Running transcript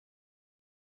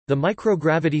The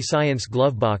Microgravity Science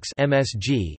Glovebox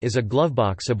 (MSG) is a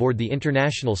glovebox aboard the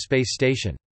International Space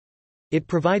Station. It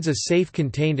provides a safe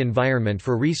contained environment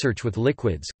for research with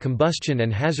liquids, combustion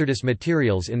and hazardous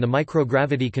materials in the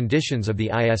microgravity conditions of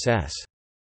the ISS.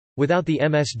 Without the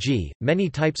MSG, many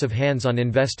types of hands-on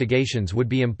investigations would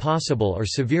be impossible or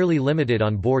severely limited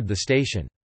on board the station.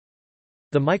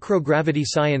 The Microgravity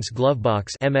Science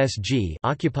Glovebox (MSG)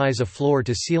 occupies a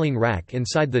floor-to-ceiling rack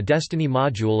inside the Destiny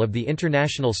module of the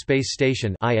International Space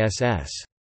Station (ISS).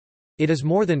 It is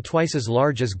more than twice as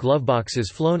large as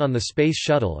gloveboxes flown on the Space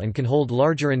Shuttle and can hold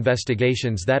larger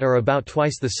investigations that are about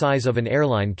twice the size of an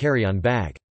airline carry-on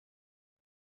bag.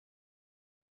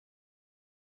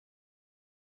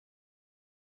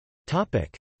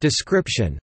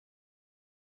 Description.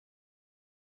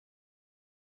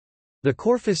 The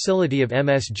core facility of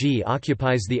MSG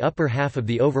occupies the upper half of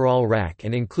the overall rack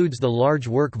and includes the large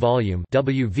work volume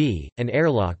 (WV), an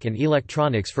airlock and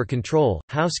electronics for control,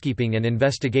 housekeeping and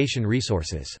investigation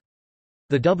resources.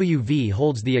 The WV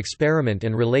holds the experiment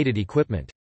and related equipment.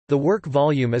 The work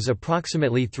volume is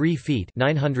approximately 3 feet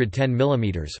 (910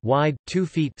 mm) wide, 2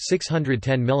 feet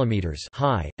 (610 mm)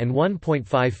 high, and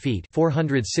 1.5 feet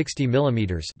 (460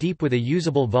 mm) deep with a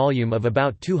usable volume of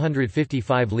about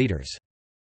 255 liters.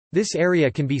 This area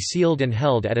can be sealed and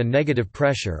held at a negative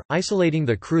pressure, isolating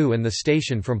the crew and the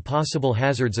station from possible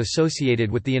hazards associated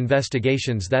with the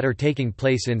investigations that are taking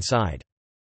place inside.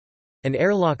 An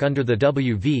airlock under the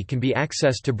WV can be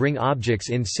accessed to bring objects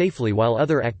in safely while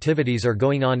other activities are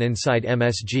going on inside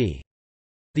MSG.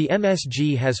 The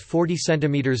MSG has 40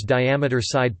 cm diameter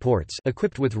side ports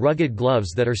equipped with rugged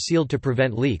gloves that are sealed to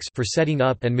prevent leaks for setting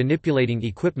up and manipulating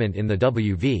equipment in the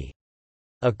WV.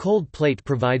 A cold plate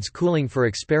provides cooling for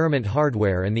experiment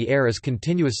hardware and the air is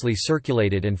continuously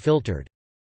circulated and filtered.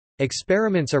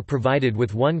 Experiments are provided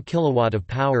with 1 kW of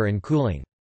power and cooling.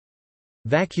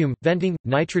 Vacuum, venting,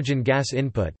 nitrogen gas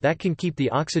input that can keep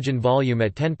the oxygen volume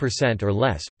at 10% or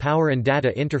less. Power and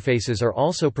data interfaces are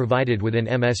also provided within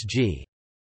MSG.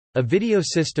 A video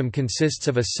system consists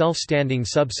of a self-standing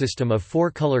subsystem of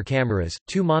 4 color cameras,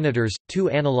 2 monitors, 2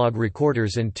 analog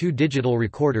recorders and 2 digital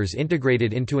recorders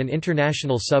integrated into an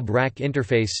International Sub-Rack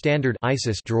Interface Standard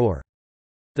 (ISIS) drawer.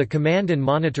 The command and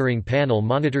monitoring panel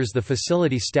monitors the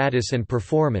facility status and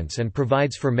performance and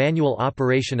provides for manual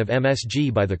operation of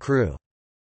MSG by the crew.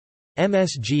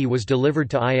 MSG was delivered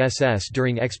to ISS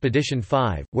during Expedition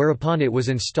 5, whereupon it was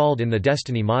installed in the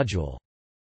Destiny module.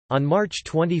 On March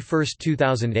 21,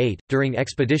 2008, during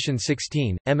Expedition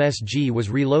 16, MSG was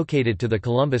relocated to the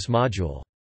Columbus module.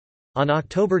 On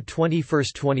October 21,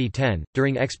 2010,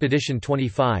 during Expedition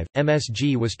 25,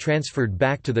 MSG was transferred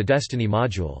back to the Destiny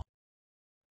module.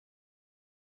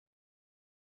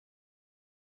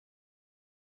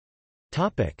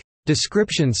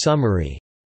 Description summary.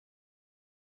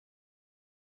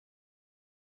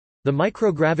 The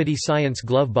Microgravity Science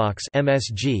Glovebox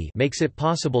 (MSG) makes it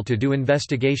possible to do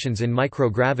investigations in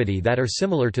microgravity that are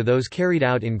similar to those carried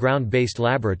out in ground-based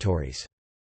laboratories.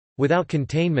 Without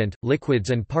containment,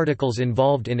 liquids and particles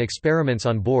involved in experiments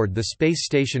on board the space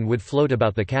station would float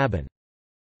about the cabin.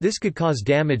 This could cause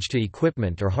damage to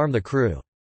equipment or harm the crew.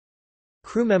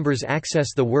 Crew members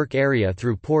access the work area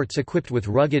through ports equipped with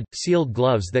rugged, sealed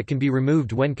gloves that can be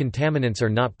removed when contaminants are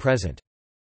not present.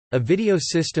 A video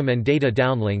system and data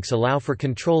downlinks allow for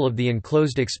control of the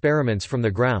enclosed experiments from the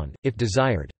ground, if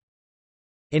desired.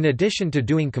 In addition to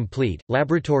doing complete,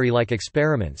 laboratory-like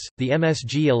experiments, the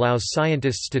MSG allows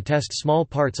scientists to test small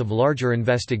parts of larger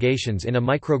investigations in a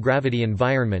microgravity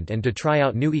environment and to try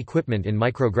out new equipment in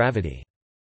microgravity.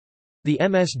 The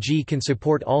MSG can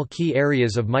support all key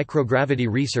areas of microgravity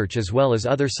research as well as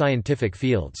other scientific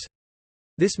fields.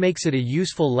 This makes it a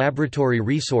useful laboratory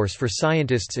resource for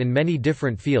scientists in many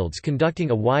different fields conducting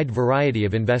a wide variety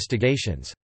of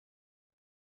investigations.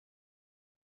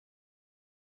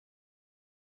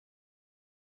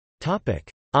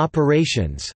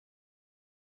 Operations.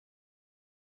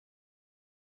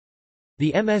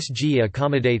 The MSG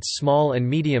accommodates small and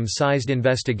medium-sized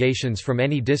investigations from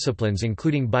any disciplines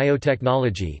including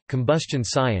biotechnology, combustion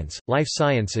science, life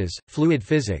sciences, fluid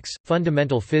physics,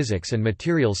 fundamental physics and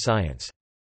materials science.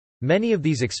 Many of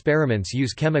these experiments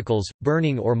use chemicals,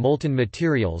 burning or molten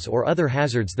materials or other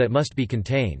hazards that must be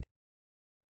contained.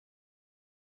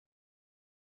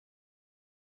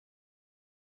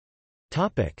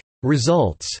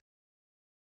 Results.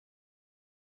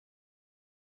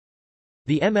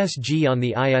 The MSG on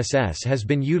the ISS has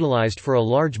been utilized for a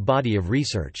large body of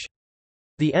research.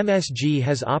 The MSG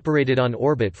has operated on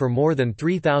orbit for more than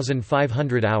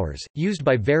 3,500 hours, used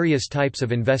by various types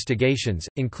of investigations,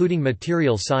 including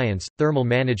material science, thermal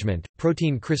management,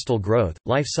 protein crystal growth,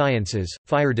 life sciences,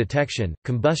 fire detection,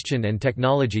 combustion and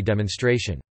technology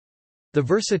demonstration. The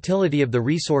versatility of the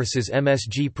resources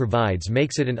MSG provides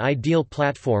makes it an ideal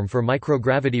platform for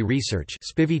microgravity research.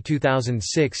 SPIVI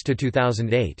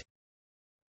 2006-2008.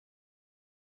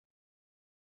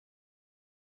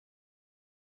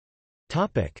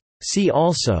 See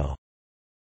also: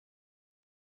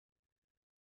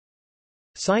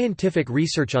 Scientific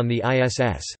research on the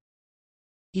ISS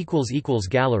 ==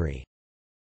 Gallery